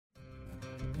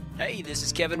Hey, this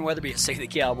is Kevin Weatherby at Say the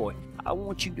Cowboy. I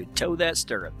want you to toe that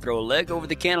stirrup, throw a leg over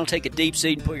the cantle, take a deep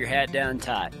seat, and pull your hat down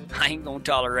tight. I ain't gonna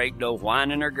tolerate no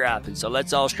whining or griping, so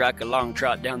let's all strike a long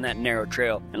trot down that narrow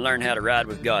trail and learn how to ride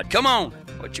with God. Come on!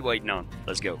 What you waiting on?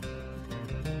 Let's go.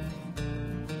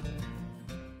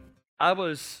 I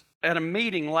was at a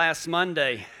meeting last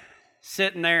Monday,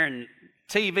 sitting there, and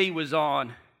TV was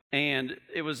on, and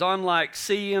it was on like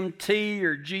CMT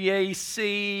or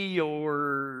GAC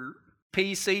or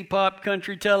PC Pop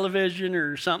Country Television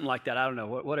or something like that. I don't know,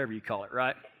 whatever you call it,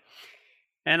 right?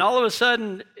 And all of a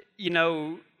sudden, you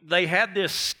know, they had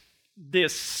this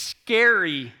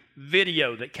scary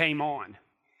video that came on.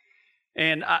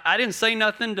 And I didn't say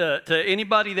nothing to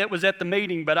anybody that was at the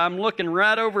meeting, but I'm looking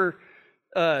right over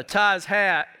Ty's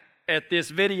hat at this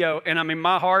video, and I mean,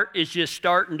 my heart is just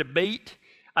starting to beat.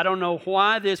 I don't know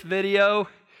why I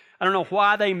don't know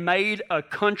why they made a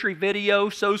country video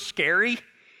so scary.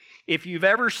 If you've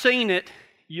ever seen it,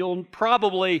 you'll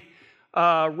probably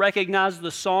recognize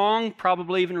the song,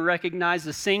 probably even recognize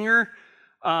the singer.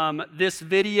 This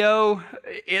video,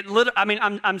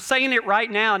 I'm saying it right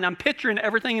now, and I'm picturing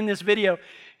everything in this video,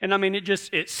 and I mean,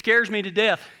 it scares me to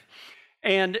death.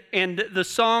 And the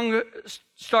song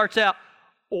starts out,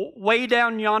 way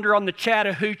down yonder on the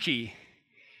Chattahoochee,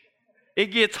 it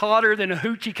gets hotter than a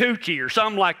hoochie coochie or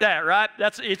something like that, right?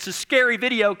 It's a scary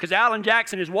video because Alan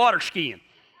Jackson is water skiing.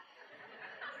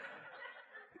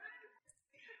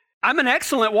 I'm an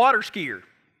excellent water skier.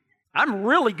 I'm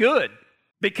really good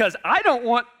because I don't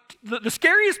want, the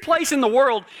scariest place in the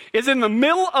world is in the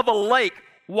middle of a lake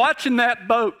watching that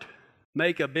boat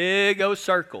make a big old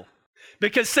circle.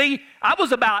 Because see, I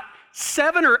was about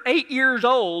 7 or 8 years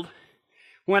old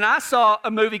when I saw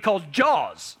a movie called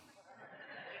Jaws.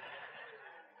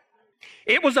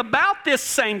 It was about this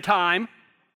same time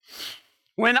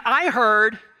when I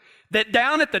heard that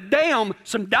down at the dam,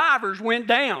 some divers went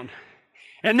down.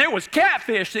 And there was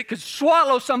catfish that could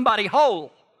swallow somebody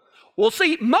whole. Well,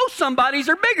 see, most somebodies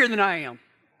are bigger than I am.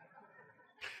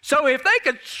 So if they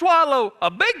could swallow a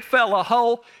big fella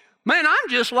whole, man, I'm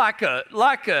just like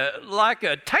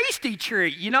a tasty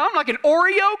treat. You know, I'm like an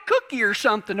Oreo cookie or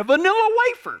something, a vanilla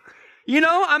wafer. You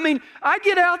know, I mean, I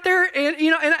get out there and,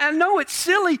 you know, and I know it's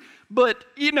silly, but,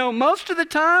 you know, most of the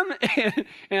time,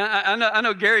 and I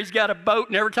know Gary's got a boat,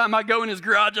 and every time I go in his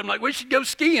garage, I'm like, we should go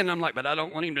skiing. I'm like, but I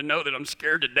don't want him to know that I'm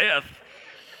scared to death.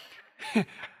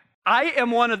 I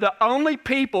am one of the only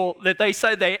people that they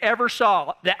say they ever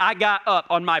saw that I got up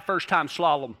on my first time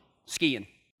slalom skiing.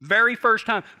 Very first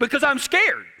time, because I'm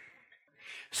scared.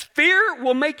 Fear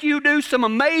will make you do some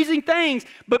amazing things,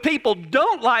 but people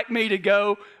don't like me to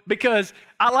go because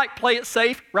I like play it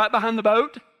safe right behind the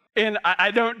boat. And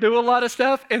I don't do a lot of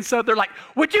stuff. And so they're like,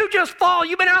 would you just fall?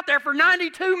 You've been out there for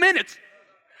 92 minutes.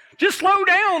 Just slow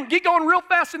down, get going real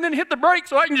fast, and then hit the brake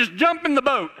so I can just jump in the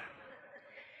boat.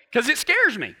 Because it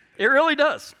scares me. It really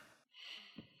does.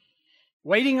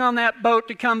 Waiting on that boat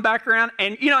to come back around.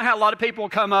 And you know how a lot of people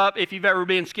come up, if you've ever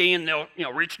been skiing,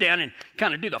 they'll reach down and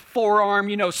kind of do the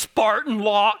forearm, Spartan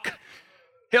lock,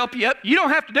 help you up. You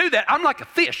don't have to do that. I'm like a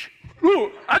fish.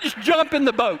 Ooh, I just jump in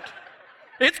the boat.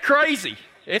 It's crazy.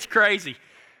 It's crazy.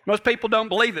 Most people don't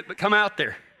believe it, but come out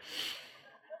there.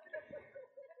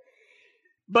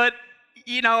 But,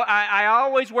 I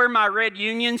always wear my red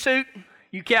union suit.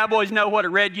 You cowboys know what a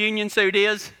red union suit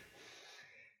is.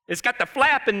 It's got the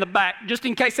flap in the back. Just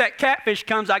in case that catfish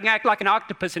comes, I can act like an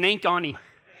octopus and ink on him.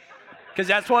 Because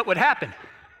that's what would happen.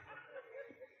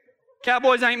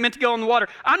 Cowboys ain't meant to go in the water.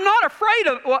 I'm not afraid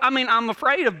of, I'm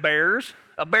afraid of bears.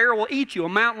 A bear will eat you. A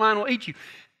mountain lion will eat you.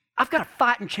 I've got a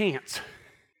fighting chance.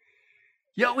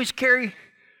 You always carry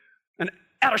an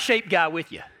out-of-shape guy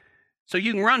with you so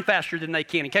you can run faster than they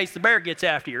can in case the bear gets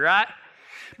after you, right?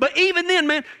 But even then,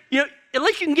 man, at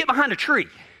least you can get behind a tree,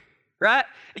 right?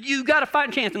 You got a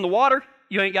fighting chance. In the water,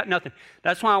 you ain't got nothing.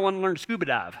 That's why I want to learn to scuba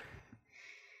dive.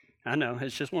 I know,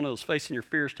 it's just one of those facing your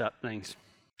fears type things.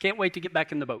 Can't wait to get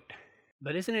back in the boat.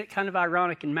 But isn't it kind of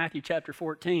ironic in Matthew chapter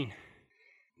 14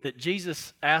 that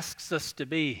Jesus asks us to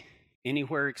be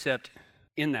anywhere except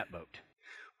in that boat?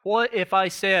 What if I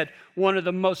said one of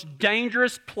the most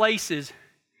dangerous places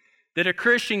that a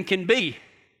Christian can be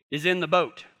is in the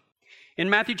boat? In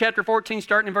Matthew chapter 14,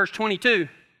 starting in verse 22,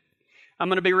 I'm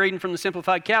going to be reading from the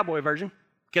Simplified Cowboy version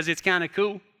because it's kind of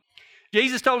cool.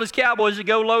 Jesus told his cowboys to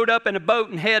go load up in a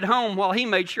boat and head home while he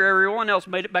made sure everyone else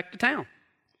made it back to town.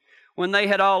 When they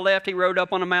had all left, he rode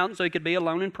up on a mountain so he could be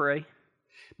alone and pray.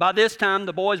 By this time,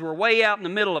 the boys were way out in the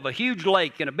middle of a huge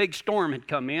lake, and a big storm had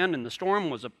come in, and the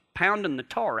storm was pounding the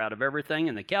tar out of everything,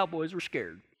 and the cowboys were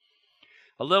scared.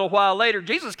 A little while later,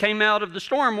 Jesus came out of the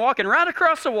storm walking right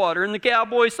across the water, and the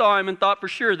cowboys saw him and thought for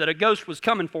sure that a ghost was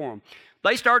coming for him.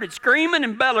 They started screaming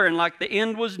and bellowing like the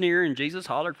end was near, and Jesus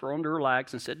hollered for them to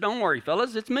relax and said, "Don't worry,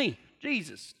 fellas, it's me,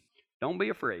 Jesus. Don't be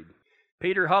afraid."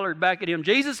 Peter hollered back at him,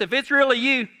 "Jesus, if it's really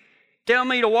you, tell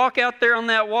me to walk out there on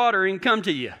that water and come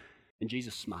to you." And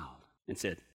Jesus smiled and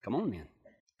said, "Come on then.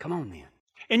 Come on then."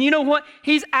 And you know what?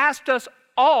 He's asked us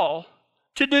all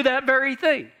to do that very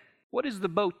thing. What is the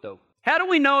boat, though? How do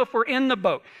we know if we're in the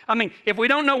boat? I mean, if we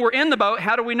don't know we're in the boat,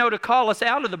 how do we know to call us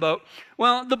out of the boat?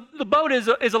 Well, the boat is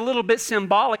a little bit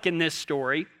symbolic in this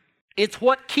story. It's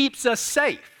what keeps us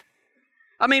safe.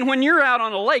 I mean, when you're out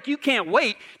on a lake, you can't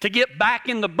wait to get back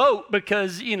in the boat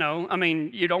because, you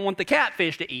don't want the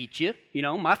catfish to eat you.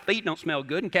 My feet don't smell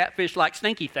good, and catfish like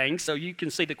stinky things, so you can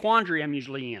see the quandary I'm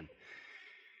usually in.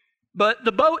 But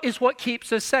the boat is what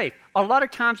keeps us safe. A lot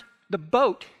of times, the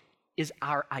boat is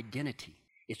our identity.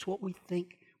 It's what we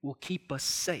think will keep us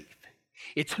safe.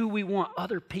 It's who we want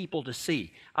other people to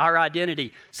see, our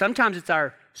identity. Sometimes it's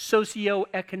our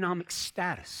socioeconomic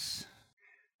status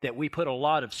that we put a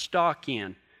lot of stock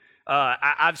in.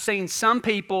 I've seen some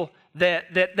people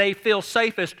that they feel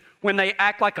safest when they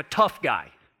act like a tough guy.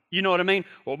 You know what I mean?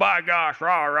 Well, by gosh,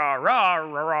 rah, rah, rah,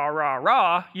 rah, rah, rah,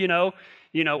 rah,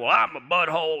 well, I'm a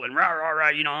butthole and rah, rah, rah,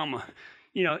 I'm a...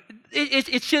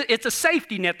 it's a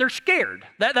safety net. They're scared.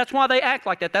 That's why they act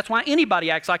like that. That's why anybody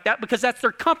acts like that, because that's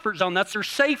their comfort zone. That's their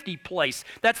safety place.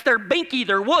 That's their binky,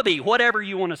 their whoopee, whatever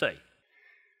you want to say.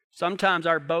 Sometimes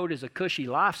our boat is a cushy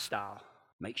lifestyle.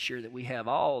 Make sure that we have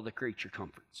all the creature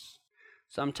comforts.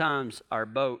 Sometimes our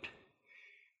boat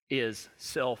is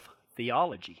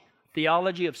self-theology.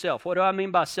 Theology of self. What do I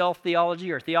mean by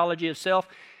self-theology or theology of self?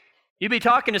 You be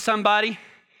talking to somebody,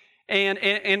 and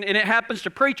it happens to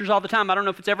preachers all the time. I don't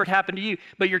know if it's ever happened to you,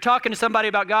 but you're talking to somebody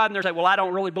about God, and they're saying, "Well, I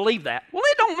don't really believe that." Well,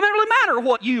 it don't really matter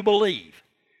what you believe.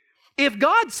 If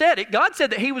God said it, God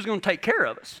said that He was going to take care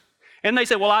of us. And they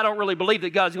say, "Well, I don't really believe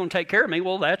that God's going to take care of me."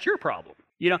 Well, that's your problem.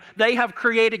 They have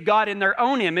created God in their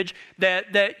own image.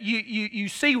 That you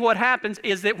see what happens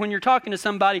is that when you're talking to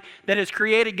somebody that has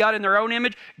created God in their own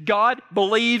image, God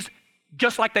believes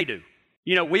just like they do.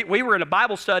 We were in a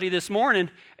Bible study this morning,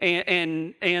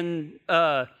 and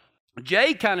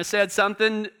Jay kind of said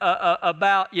something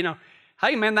about,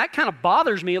 hey, man, that kind of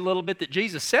bothers me a little bit that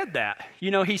Jesus said that.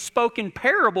 He spoke in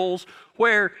parables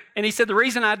and he said, the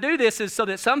reason I do this is so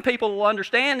that some people will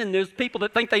understand, and there's people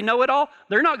that think they know it all,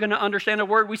 they're not going to understand a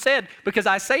word we said, because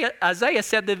Isaiah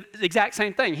said the exact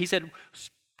same thing. He said,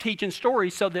 teaching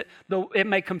stories so that it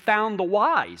may confound the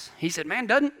wise. He said, man,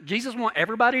 doesn't Jesus want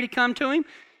everybody to come to Him?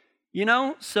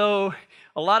 So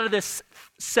a lot of this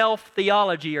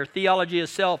self-theology or theology of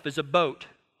self is a boat.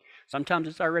 Sometimes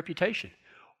it's our reputation.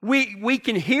 We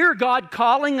can hear God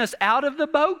calling us out of the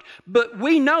boat, but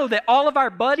we know that all of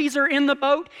our buddies are in the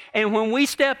boat, and when we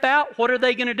step out, what are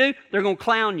they going to do? They're going to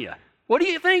clown you. What do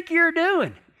you think you're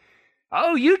doing?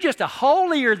 Oh, you just a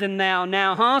holier than thou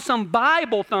now, huh? Some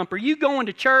Bible thumper. You going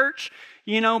to church?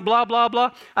 Blah, blah,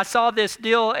 blah. I saw this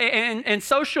deal, and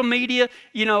social media,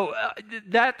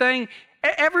 that thing,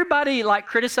 everybody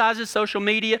criticizes social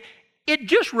media. It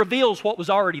just reveals what was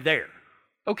already there,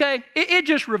 okay? It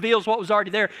just reveals what was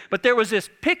already there. But there was this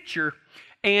picture,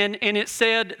 and it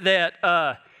said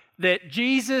that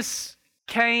Jesus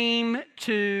came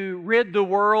to rid the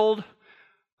world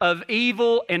of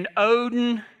evil, and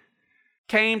Odin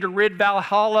came to rid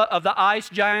Valhalla of the ice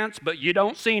giants, but you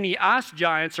don't see any ice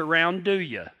giants around, do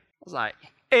you? I was like,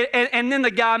 and then the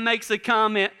guy makes a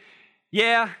comment,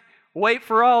 yeah, wait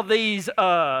for all these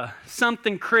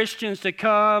something Christians to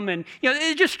come, and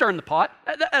it just stirring the pot.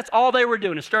 That's all they were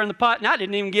doing, is stirring the pot, and I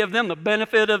didn't even give them the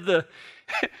benefit of the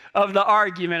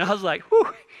argument. I was like,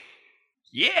 whew,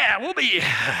 yeah,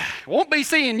 won't be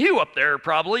seeing you up there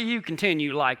probably. You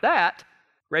continue like that.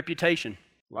 Reputation.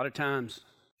 A lot of times,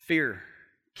 fear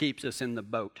keeps us in the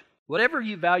boat. Whatever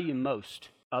you value most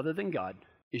other than God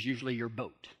is usually your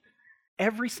boat.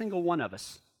 Every single one of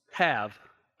us have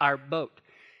our boat.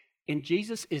 And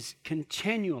Jesus is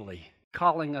continually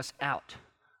calling us out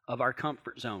of our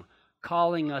comfort zone,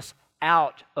 calling us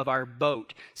out of our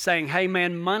boat, saying, hey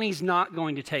man, money's not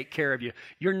going to take care of you.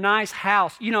 Your nice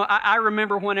house. I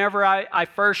remember whenever I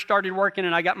first started working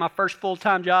and I got my first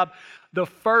full-time job, the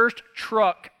first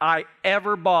truck I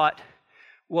ever bought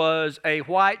was a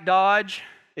white Dodge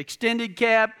extended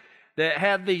cab that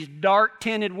had these dark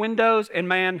tinted windows. And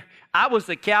man, I was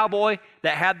the cowboy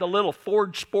that had the little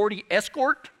Ford Sporty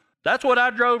Escort. That's what I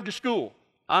drove to school.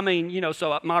 I mean,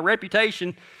 so my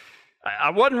reputation,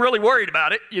 I wasn't really worried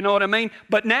about it, you know what I mean?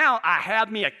 But now I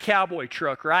have me a cowboy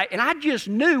truck, right? And I just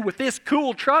knew with this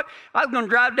cool truck, I was going to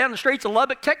drive down the streets of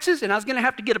Lubbock, Texas, and I was going to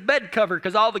have to get a bed cover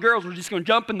because all the girls were just going to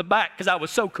jump in the back because I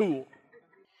was so cool.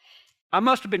 I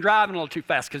must have been driving a little too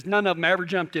fast because none of them ever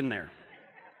jumped in there.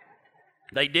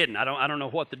 They didn't. I don't know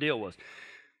what the deal was.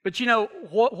 But you know,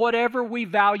 whatever we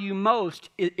value most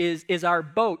is our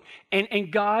boat.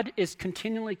 And God is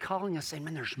continually calling us, saying,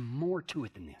 man, there's more to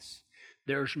it than this.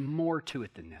 There's more to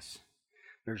it than this.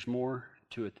 There's more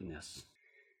to it than this.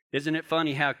 Isn't it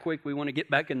funny how quick we want to get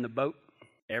back in the boat?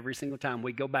 Every single time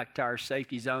we go back to our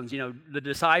safety zones. You know, the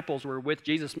disciples were with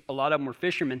Jesus. A lot of them were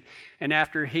fishermen. And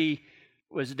after he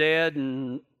was dead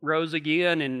and rose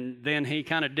again, and then he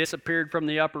kind of disappeared from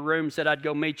the upper room, said, I'd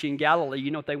go meet you in Galilee. You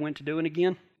know what they went to doing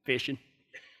again? Fishing.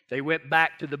 They went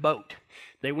back to the boat.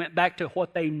 They went back to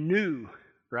what they knew,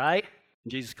 right?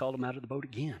 And Jesus called them out of the boat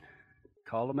again.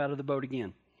 Called them out of the boat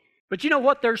again. But you know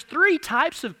what? There's 3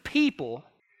 types of people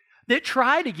that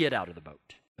try to get out of the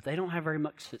boat, but they don't have very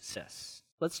much success.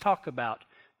 Let's talk about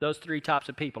those 3 types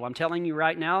of people. I'm telling you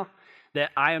right now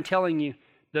that I am telling you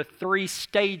the 3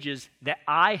 stages that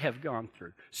I have gone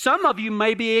through. Some of you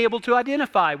may be able to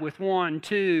identify with 1,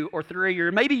 2, or 3,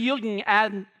 or maybe you can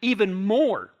add even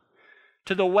more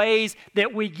to the ways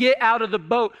that we get out of the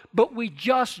boat, but we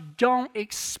just don't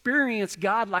experience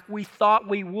God like we thought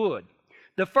we would.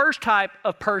 The first type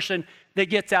of person that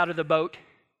gets out of the boat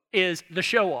is the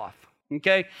show-off,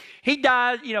 okay? He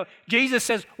dives, you know, Jesus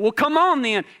says, well, come on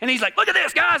then. And he's like, look at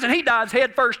this, guys, and he dives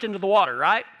head first into the water,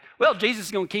 right? Well, Jesus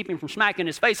is going to keep him from smacking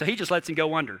his face, so he just lets him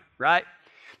go under, right?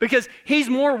 Because he's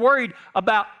more worried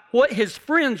about what his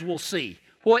friends will see,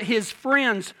 what his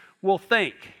friends will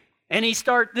think. And he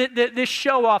starts this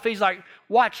show-off. He's like,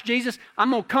 watch, Jesus,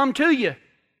 I'm going to come to you,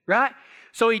 right?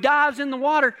 So he dives in the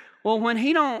water. Well, when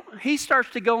he starts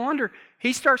to go under,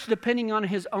 he starts depending on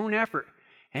his own effort.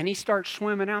 And he starts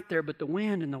swimming out there, but the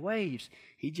wind and the waves,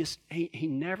 he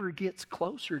never gets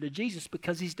closer to Jesus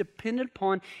because he's dependent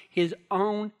upon his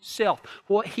own self,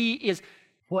 what he is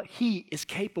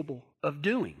capable of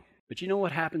doing. But you know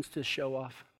what happens to show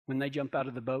off when they jump out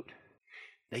of the boat?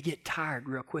 They get tired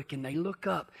real quick and they look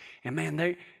up, and man,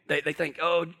 they think,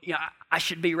 oh, yeah, I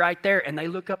should be right there. And they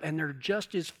look up and they're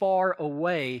just as far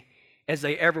away as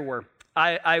they ever were.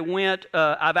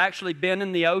 I've actually been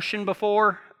in the ocean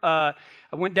before. I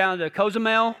went down to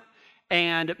Cozumel,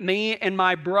 and me and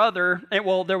my brother,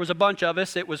 there was a bunch of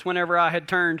us. It was whenever I had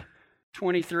turned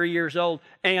 23 years old.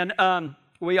 And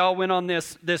we all went on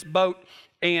this boat,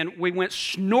 and we went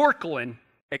snorkeling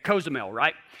at Cozumel,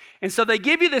 right? And so they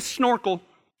give you this snorkel,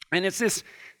 and it's this,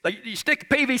 you stick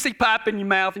a PVC pipe in your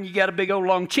mouth, and you got a big old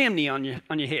long chimney on your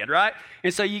head, right?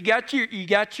 And so you got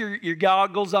your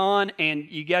goggles on, and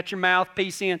you got your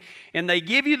mouthpiece in, and they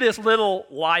give you this little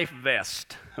life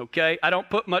vest, okay? I don't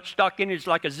put much stock in it. It's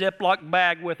like a Ziploc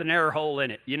bag with an air hole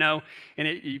in it, you know? And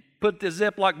you put the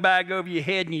Ziploc bag over your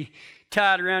head, and you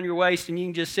tie it around your waist, and you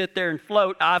can just sit there and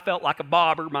float. I felt like a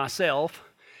bobber myself.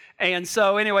 And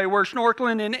so anyway, we're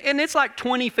snorkeling, and it's like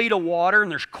 20 feet of water,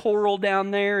 and there's coral down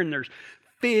there, and there's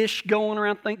fish going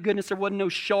around. Thank goodness there wasn't no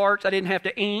sharks. I didn't have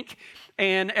to ink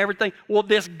and everything. Well,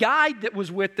 this guide that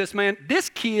was with this man, this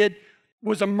kid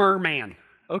was a merman,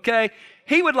 okay?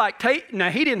 He would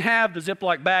he didn't have the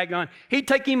Ziploc bag on. He'd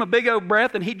take him a big old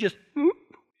breath, and he'd just, whoop,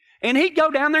 and he'd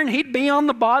go down there, and he'd be on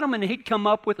the bottom, and he'd come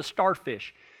up with a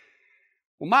starfish.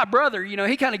 Well, my brother, you know,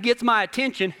 he kind of gets my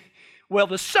attention. Well,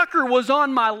 the sucker was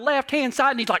on my left-hand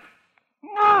side, and he's like,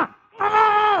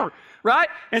 right?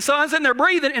 And so I'm sitting there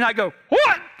breathing, and I go,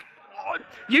 what?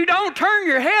 You don't turn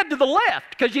your head to the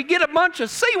left because you get a bunch of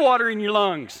seawater in your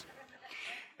lungs.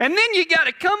 And then you got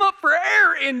to come up for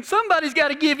air, and somebody's got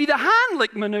to give you the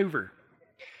Heimlich maneuver.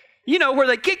 You know, where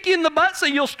they kick you in the butt so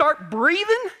you'll start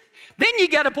breathing. Then you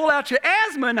got to pull out your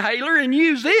asthma inhaler and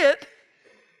use it.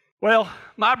 Well,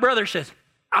 my brother says,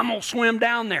 I'm going to swim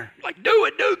down there. Like, do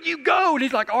it, dude, you go. And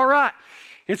he's like, all right.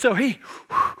 And so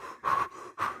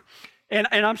and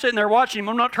I'm sitting there watching him.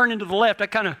 I'm not turning to the left. I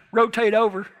kind of rotate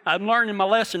over. I'm learning my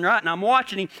lesson, right? And I'm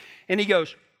watching him. And he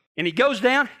goes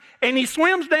down, and he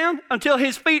swims down until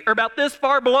his feet are about this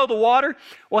far below the water.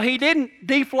 Well, he didn't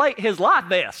deflate his life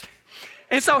vest.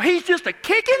 And so he's just a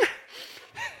kicking.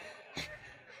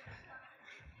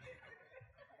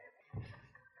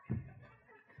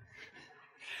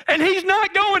 And he's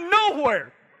not going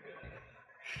nowhere.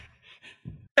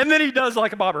 And then he does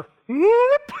like a bobber.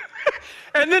 Whoop.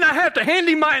 And then I have to hand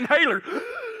him my inhaler.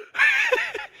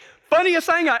 Funniest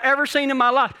thing I ever seen in my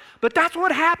life. But that's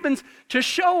what happens to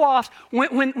show-offs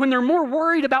when they're more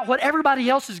worried about what everybody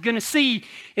else is going to see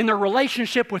in their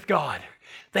relationship with God.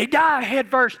 They die head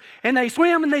first, and they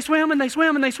swim, and they swim, and they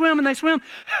swim, and they swim, and they swim.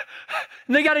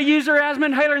 And they got to use their asthma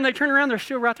inhaler, and they turn around. They're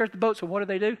still right there at the boat. So what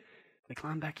do? They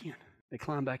climb back in. They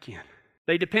climb back in.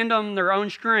 They depend on their own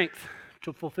strength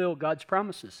to fulfill God's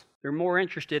promises. They're more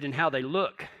interested in how they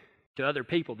look to other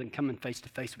people than coming face to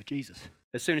face with Jesus.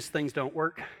 As soon as things don't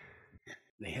work,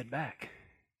 they head back.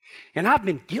 And I've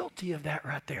been guilty of that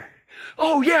right there.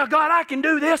 Oh yeah, God, I can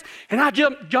do this. And I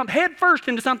jump head first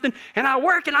into something, and I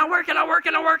work, and I work, and I work,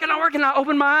 and I work, and I work, and I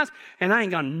open my eyes, and I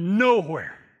ain't gone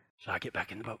nowhere. So I get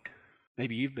back in the boat.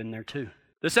 Maybe you've been there too.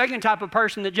 The second type of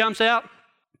person that jumps out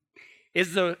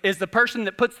is the person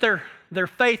that puts their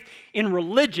faith in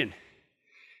religion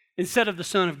instead of the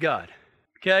Son of God.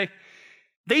 Okay?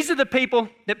 These are the people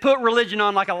that put religion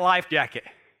on like a life jacket,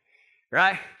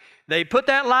 right? They put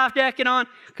that life jacket on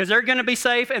because they're going to be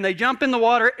safe, and they jump in the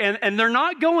water, and they're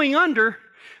not going under,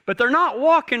 but they're not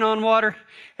walking on water,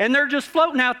 and they're just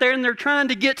floating out there, and they're trying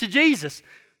to get to Jesus.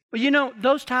 Well, you know,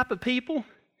 those type of people,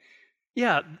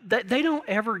 yeah, they don't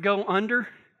ever go under,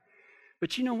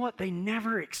 but you know what? They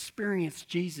never experience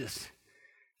Jesus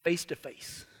face to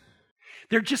face.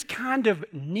 They're just kind of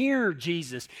near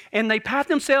Jesus, and they pat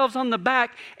themselves on the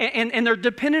back, and they're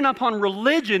dependent upon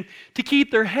religion to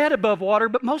keep their head above water,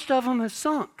 but most of them have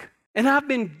sunk. And I've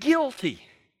been guilty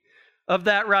of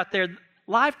that right there.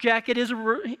 Life jacket is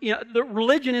the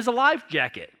religion is a life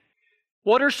jacket.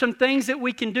 What are some things that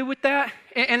we can do with that?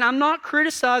 And I'm not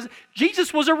criticizing.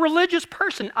 Jesus was a religious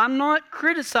person. I'm not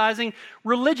criticizing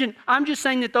religion. I'm just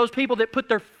saying that those people that put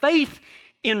their faith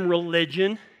in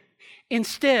religion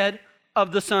instead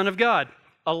of the Son of God.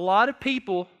 A lot of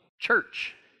people,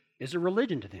 church is a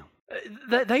religion to them.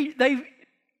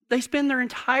 They spend their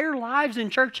entire lives in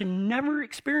church and never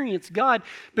experience God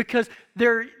because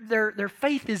their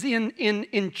faith is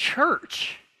in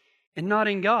church and not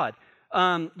in God.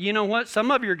 You know what?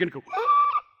 Some of you are going to go,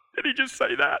 did he just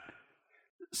say that?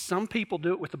 Some people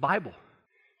do it with the Bible.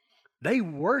 They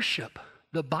worship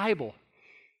the Bible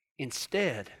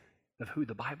instead of who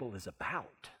the Bible is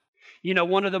about. You know,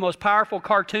 one of the most powerful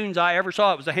cartoons I ever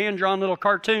saw, it was a hand-drawn little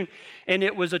cartoon, and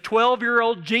it was a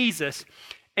 12-year-old Jesus,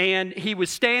 and he was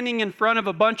standing in front of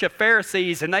a bunch of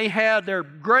Pharisees, and they had their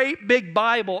great big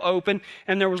Bible open,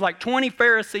 and there was like 20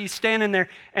 Pharisees standing there,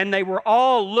 and they were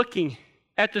all looking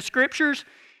at the scriptures,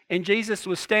 and Jesus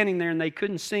was standing there, and they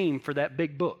couldn't see him for that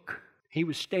big book. He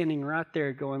was standing right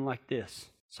there going like this.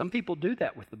 Some people do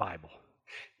that with the Bible.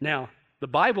 Now, the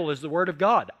Bible is the Word of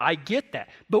God. I get that.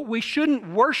 But we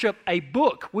shouldn't worship a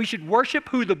book. We should worship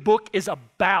who the book is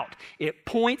about. It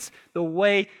points the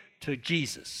way to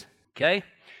Jesus. Okay?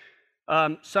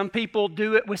 Some people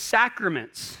do it with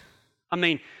sacraments. I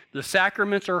mean, the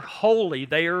sacraments are holy.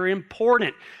 They are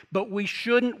important. But we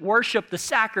shouldn't worship the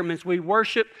sacraments. We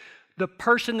worship the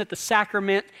person that the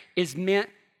sacrament is meant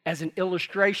as an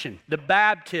illustration. The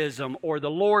baptism or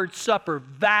the Lord's Supper,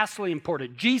 vastly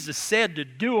important. Jesus said to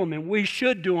do them, and we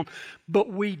should do them,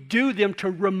 but we do them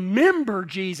to remember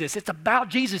Jesus. It's about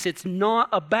Jesus. It's not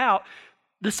about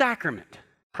the sacrament.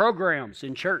 Programs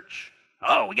in church.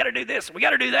 Oh, we got to do this. We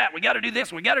got to do that. We got to do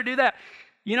this. We got to do that.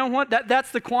 You know what? That's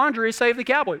the quandary of Save the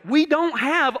Cowboy. We don't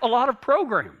have a lot of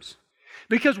programs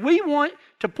because we want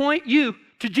to point you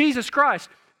to Jesus Christ,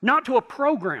 not to a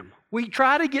program. We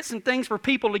try to get some things for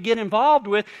people to get involved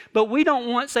with, but we don't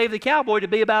want Save the Cowboy to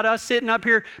be about us sitting up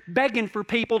here begging for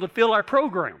people to fill our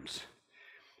programs.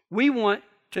 We want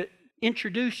to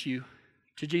introduce you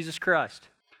to Jesus Christ.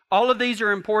 All of these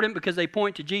are important because they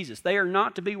point to Jesus. They are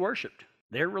not to be worshiped.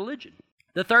 They're religion.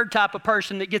 The third type of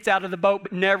person that gets out of the boat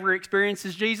but never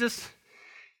experiences Jesus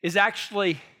is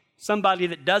actually somebody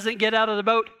that doesn't get out of the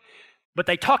boat, but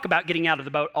they talk about getting out of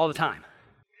the boat all the time.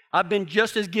 I've been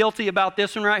just as guilty about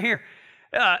this one right here.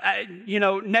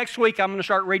 Next week I'm going to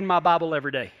start reading my Bible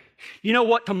every day. You know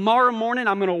what? Tomorrow morning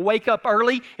I'm going to wake up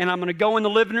early and I'm going to go in the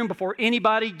living room before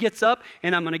anybody gets up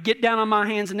and I'm going to get down on my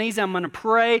hands and knees. I'm going to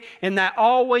pray, and that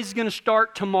always is going to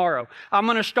start tomorrow. I'm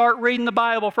going to start reading the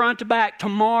Bible front to back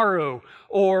tomorrow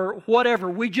or whatever.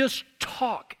 We just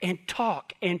talk and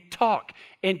talk and talk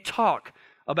and talk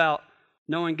about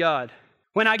knowing God.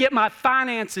 When I get my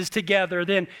finances together,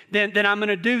 then I'm going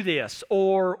to do this.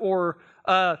 Or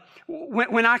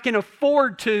when I can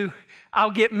afford to,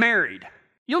 I'll get married.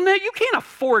 You can't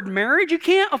afford marriage. You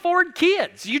can't afford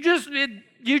kids. You just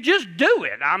do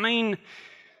it. I mean,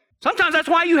 sometimes that's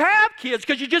why you have kids,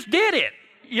 because you just did it.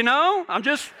 You know,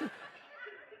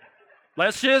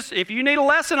 if you need a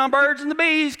lesson on birds and the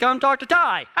bees, come talk to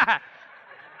Ty.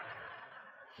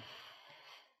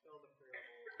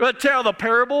 But tell the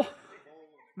parable.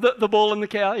 The bull and the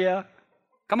cow, yeah.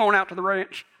 Come on out to the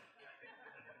ranch.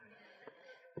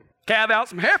 Calve out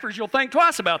some heifers, you'll think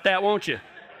twice about that, won't you?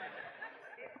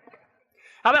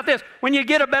 How about this? When you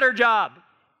get a better job,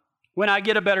 when I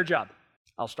get a better job,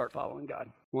 I'll start following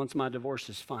God. Once my divorce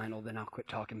is final, then I'll quit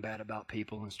talking bad about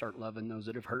people and start loving those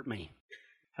that have hurt me.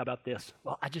 How about this?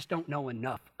 Well, I just don't know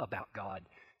enough about God,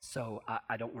 so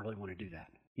I don't really want to do that.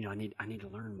 I need to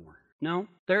learn more. No,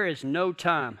 there is no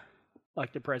time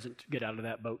like the present to get out of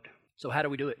that boat. So how do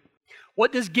we do it?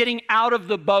 What does getting out of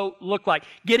the boat look like?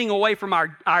 Getting away from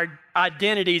our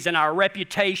identities and our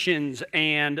reputations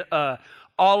and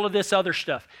all of this other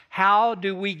stuff. How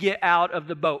do we get out of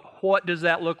the boat? What does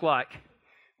that look like?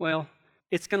 Well,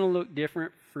 it's going to look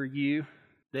different for you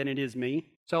than it is me.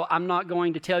 So I'm not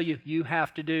going to tell you, you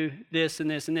have to do this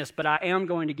and this and this, but I am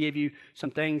going to give you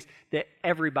some things that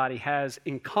everybody has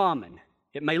in common.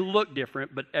 It may look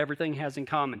different, but everything has in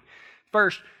common.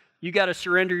 First, you got to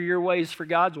surrender your ways for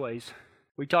God's ways.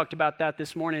 We talked about that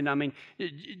this morning. I mean,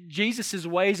 Jesus'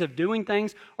 ways of doing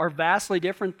things are vastly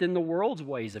different than the world's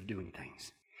ways of doing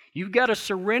things. You've got to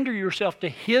surrender yourself to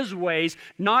His ways,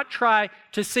 not try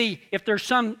to see if there's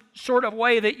some sort of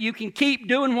way that you can keep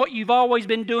doing what you've always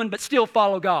been doing but still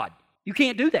follow God. You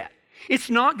can't do that. It's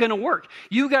not going to work.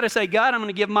 You've got to say, God, I'm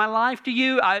going to give my life to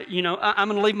you. I'm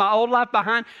going to leave my old life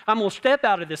behind. I'm going to step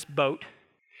out of this boat,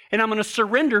 and I'm going to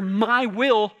surrender my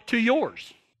will to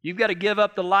yours. You've got to give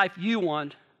up the life you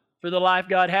want for the life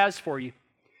God has for you.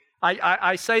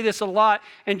 I say this a lot,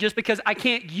 and just because I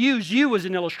can't use you as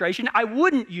an illustration, I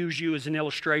wouldn't use you as an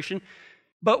illustration.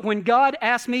 But when God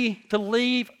asked me to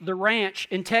leave the ranch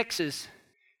in Texas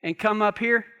and come up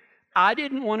here, I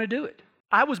didn't want to do it.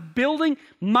 I was building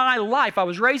my life. I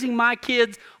was raising my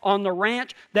kids on the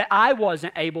ranch that I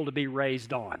wasn't able to be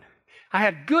raised on. I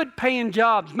had good paying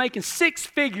jobs, making 6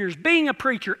 figures, being a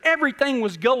preacher. Everything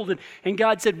was golden. And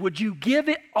God said, would you give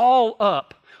it all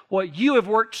up? What you have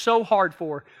worked so hard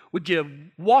for, would you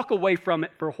walk away from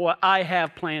it for what I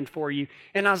have planned for you?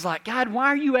 And I was like, God, why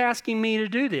are you asking me to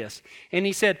do this? And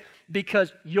He said,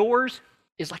 because yours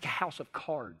is like a house of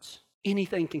cards.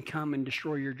 Anything can come and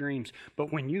destroy your dreams.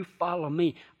 But when you follow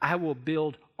me, I will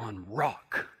build on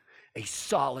rock, a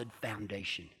solid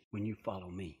foundation when you follow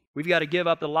me. We've got to give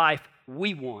up the life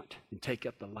we want and take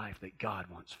up the life that God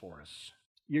wants for us.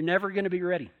 You're never going to be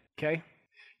ready, okay?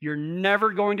 You're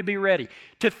never going to be ready.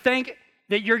 To think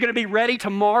that you're going to be ready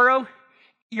tomorrow,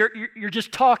 you're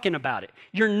just talking about it.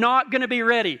 You're not going to be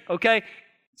ready, okay?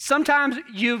 Sometimes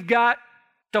you've got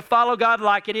to follow God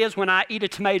like it is when I eat a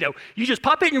tomato. You just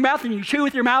pop it in your mouth and you chew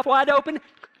with your mouth wide open,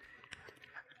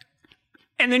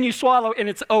 and then you swallow and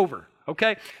it's over,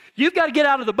 okay? You've got to get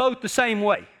out of the boat the same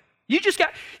way.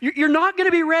 You're not going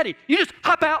to be ready. You just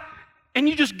hop out and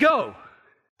you just go.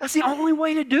 That's the only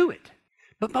way to do it.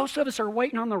 But most of us are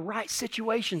waiting on the right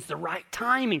situations, the right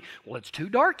timing. Well, it's too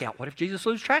dark out. What if Jesus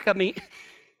loses track of me?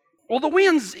 Well, the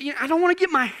wind's, I don't want to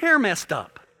get my hair messed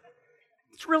up.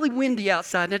 It's really windy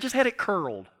outside, and I just had it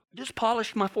curled. I just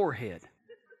polished my forehead.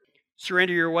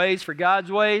 Surrender your ways for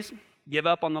God's ways. Give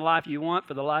up on the life you want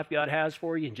for the life God has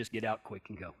for you, and just get out quick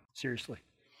and go. Seriously.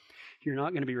 You're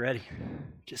not going to be ready.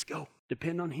 Just go.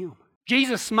 Depend on Him.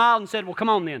 Jesus smiled and said, well, come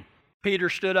on then. Peter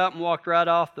stood up and walked right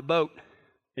off the boat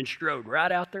and strode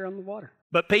right out there on the water.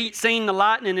 But Pete seen the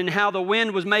lightning and how the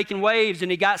wind was making waves,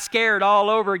 and he got scared all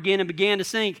over again and began to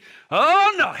sink.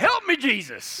 Oh, no, help me,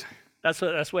 Jesus. That's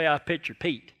the way I picture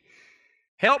Pete.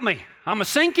 Help me, I'm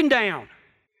a-sinking down.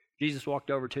 Jesus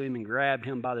walked over to him and grabbed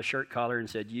him by the shirt collar and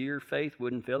said, your faith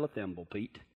wouldn't fill a thimble,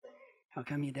 Pete. How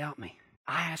come you doubt me?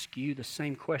 I ask you the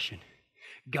same question.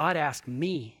 God asked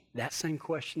me that same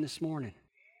question this morning.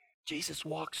 Jesus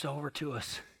walks over to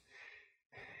us,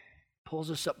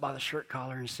 pulls us up by the shirt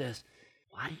collar and says,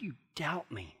 why do you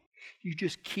doubt me? You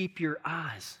just keep your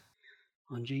eyes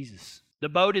on Jesus. The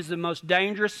boat is the most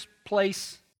dangerous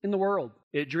place in the world.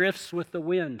 It drifts with the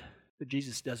wind, but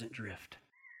Jesus doesn't drift.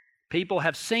 People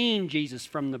have seen Jesus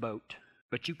from the boat,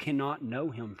 but you cannot know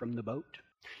Him from the boat.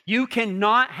 You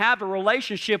cannot have a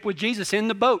relationship with Jesus in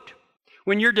the boat.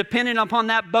 When you're dependent upon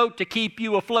that boat to keep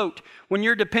you afloat, when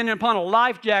you're dependent upon a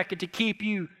life jacket to keep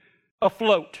you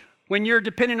afloat, when you're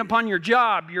dependent upon your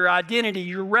job, your identity,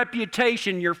 your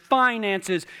reputation, your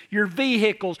finances, your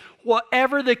vehicles,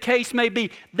 whatever the case may be,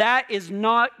 that is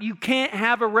not, you can't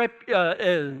have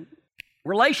a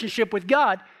relationship with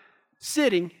God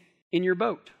sitting in your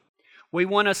boat. We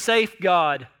want a safe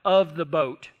God of the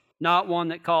boat, not one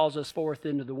that calls us forth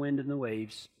into the wind and the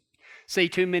waves. See,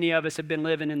 too many of us have been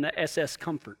living in the SS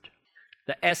comfort,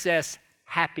 the SS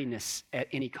happiness at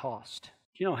any cost.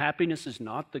 You know, happiness is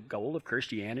not the goal of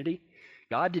Christianity.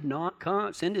 God did not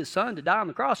send His Son to die on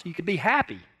the cross so you could be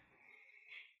happy.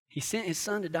 He sent His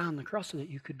Son to die on the cross so that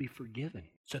you could be forgiven,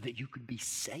 so that you could be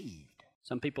saved.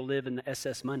 Some people live in the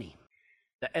SS money,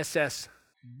 the SS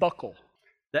buckle,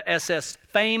 the SS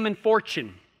fame and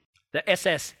fortune, the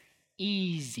SS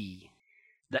easy,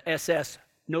 the SS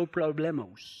no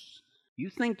problemos. You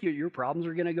think your problems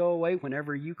are going to go away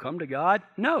whenever you come to God?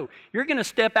 No, you're going to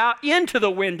step out into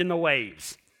the wind and the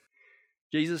waves.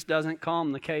 Jesus doesn't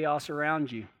calm the chaos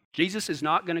around you. Jesus is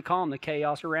not going to calm the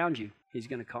chaos around you. He's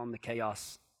going to calm the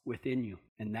chaos within you,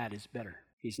 and that is better.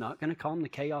 He's not going to calm the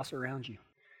chaos around you.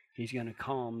 He's going to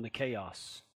calm the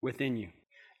chaos within you.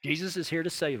 Jesus is here to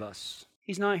save us.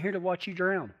 He's not here to watch you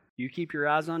drown. You keep your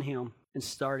eyes on Him and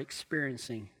start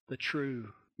experiencing the true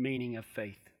meaning of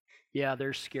faith. Yeah,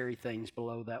 there's scary things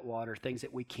below that water, things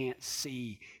that we can't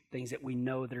see, things that we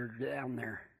know that are down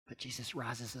there. But Jesus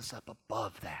rises us up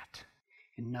above that.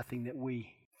 And nothing that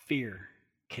we fear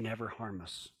can ever harm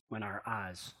us when our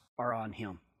eyes are on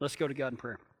Him. Let's go to God in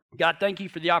prayer. God, thank you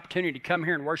for the opportunity to come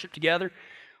here and worship together.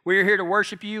 We're here to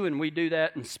worship you, and we do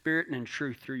that in spirit and in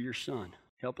truth through your Son.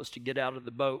 Help us to get out of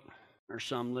the boat. There's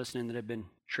some listening that have been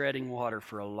treading water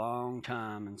for a long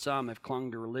time, and some have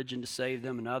clung to religion to save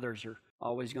them, and others are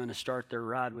always going to start their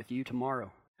ride with you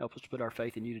tomorrow. Help us to put our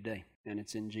faith in you today. And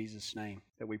it's in Jesus' name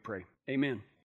that we pray. Amen.